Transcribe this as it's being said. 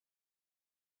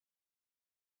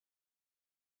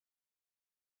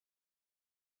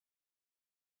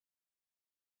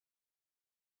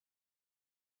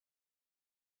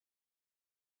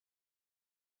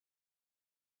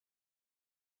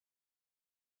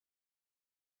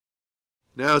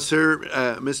Now, sir,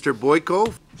 Mr.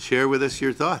 Boyko, share with us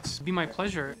your thoughts. It'd be my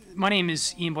pleasure. My name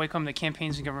is Ian Boyko. I'm the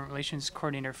Campaigns and Government Relations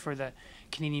Coordinator for the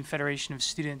Canadian Federation of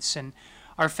Students. And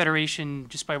our federation,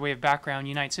 just by way of background,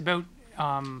 unites about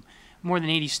more than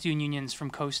 80 student unions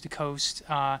from coast to coast.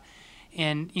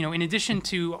 And in addition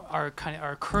to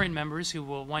our current members who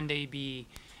will one day be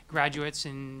graduates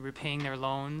and repaying their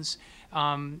loans,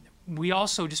 we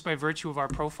also, just by virtue of our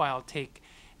profile, take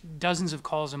dozens of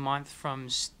calls a month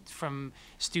from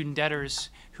student debtors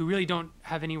who really don't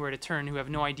have anywhere to turn, who have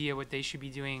no idea what they should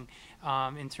be doing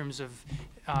in terms of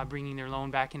bringing their loan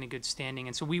back into good standing.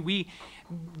 And so we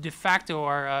de facto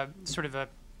are sort of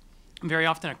very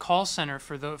often a call center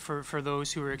for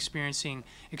those who are experiencing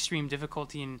extreme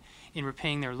difficulty in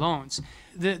repaying their loans.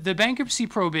 The bankruptcy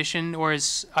prohibition, or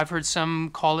as I've heard some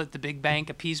call it, the Big Bank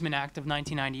Appeasement Act of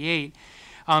 1998,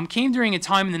 came during a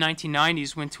time in the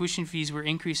 1990s when tuition fees were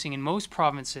increasing in most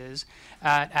provinces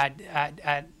at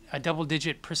a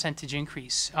double-digit percentage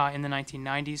increase in the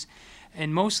 1990s,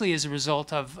 and mostly as a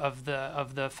result of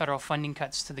the federal funding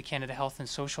cuts to the Canada Health and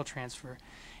Social Transfer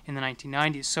in the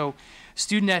 1990s. So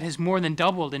student debt has more than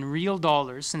doubled in real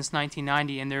dollars since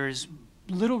 1990, and there is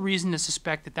little reason to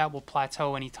suspect that that will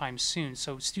plateau anytime soon.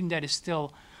 So student debt is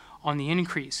still on the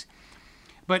increase.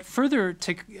 But further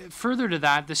to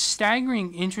that, the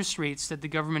staggering interest rates that the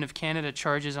Government of Canada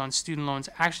charges on student loans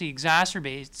actually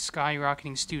exacerbate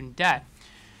skyrocketing student debt.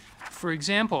 For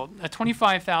example, a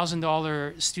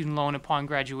 $25,000 student loan upon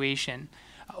graduation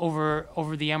over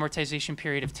the amortization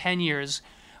period of 10 years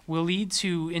will lead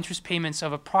to interest payments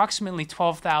of approximately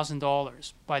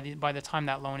 $12,000 by the time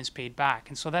that loan is paid back.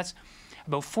 And so that's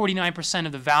about 49%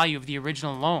 of the value of the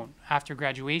original loan after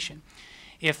graduation.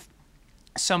 If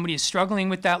somebody is struggling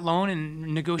with that loan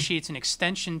and negotiates an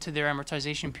extension to their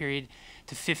amortization period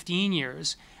to 15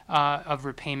 years of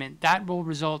repayment, that will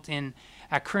result in,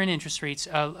 at current interest rates,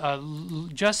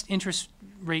 just interest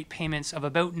rate payments of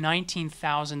about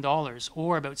 $19,000,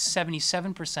 or about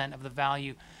 77% of the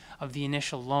value of the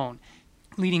initial loan.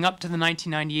 Leading up to the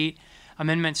 1998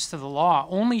 amendments to the law,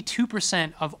 only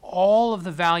 2% of all of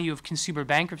the value of consumer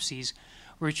bankruptcies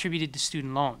were attributed to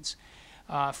student loans.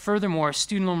 Furthermore,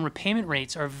 student loan repayment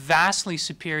rates are vastly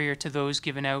superior to those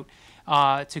given out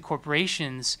to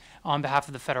corporations on behalf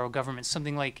of the federal government,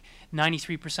 something like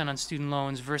 93% on student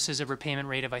loans versus a repayment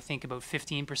rate of, I think, about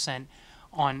 15%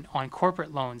 on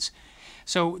corporate loans.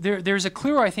 So there's a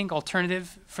clear, I think,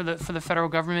 alternative for the federal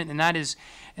government, and that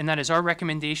is our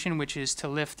recommendation, which is to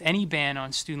lift any ban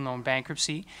on student loan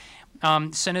bankruptcy.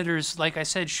 Senators, like I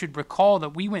said, should recall that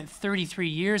we went 33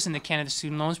 years in the Canada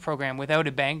Student Loans Program without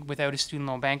a student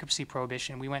loan bankruptcy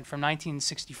prohibition. We went from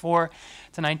 1964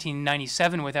 to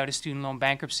 1997 without a student loan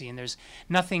bankruptcy, and there's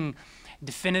nothing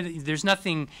definitive, there's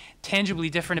nothing tangibly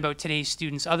different about today's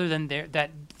students other than that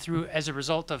as a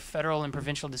result of federal and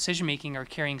provincial decision making, are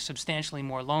carrying substantially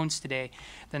more loans today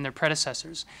than their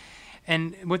predecessors.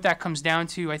 And what that comes down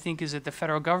to, I think, is that the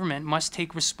federal government must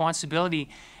take responsibility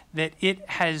that it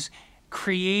has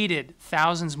created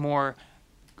thousands more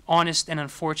honest and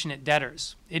unfortunate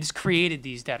debtors. It has created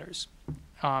these debtors.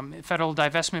 Federal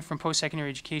divestment from post-secondary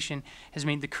education has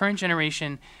made the current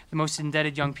generation the most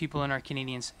indebted young people in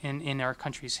our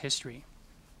country's history.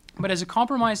 But as a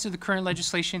compromise to the current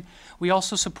legislation, we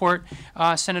also support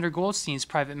Senator Goldstein's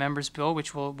private member's bill,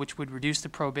 which would reduce the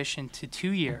prohibition to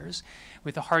 2 years,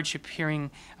 with a hardship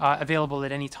hearing available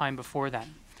at any time before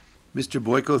then. Mr.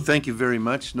 Boyko, thank you very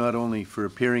much, not only for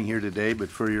appearing here today, but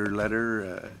for your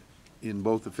letter in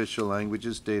both official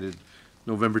languages dated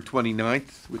November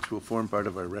 29th, which will form part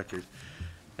of our record.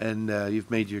 And you've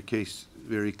made your case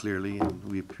very clearly, and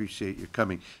we appreciate your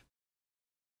coming.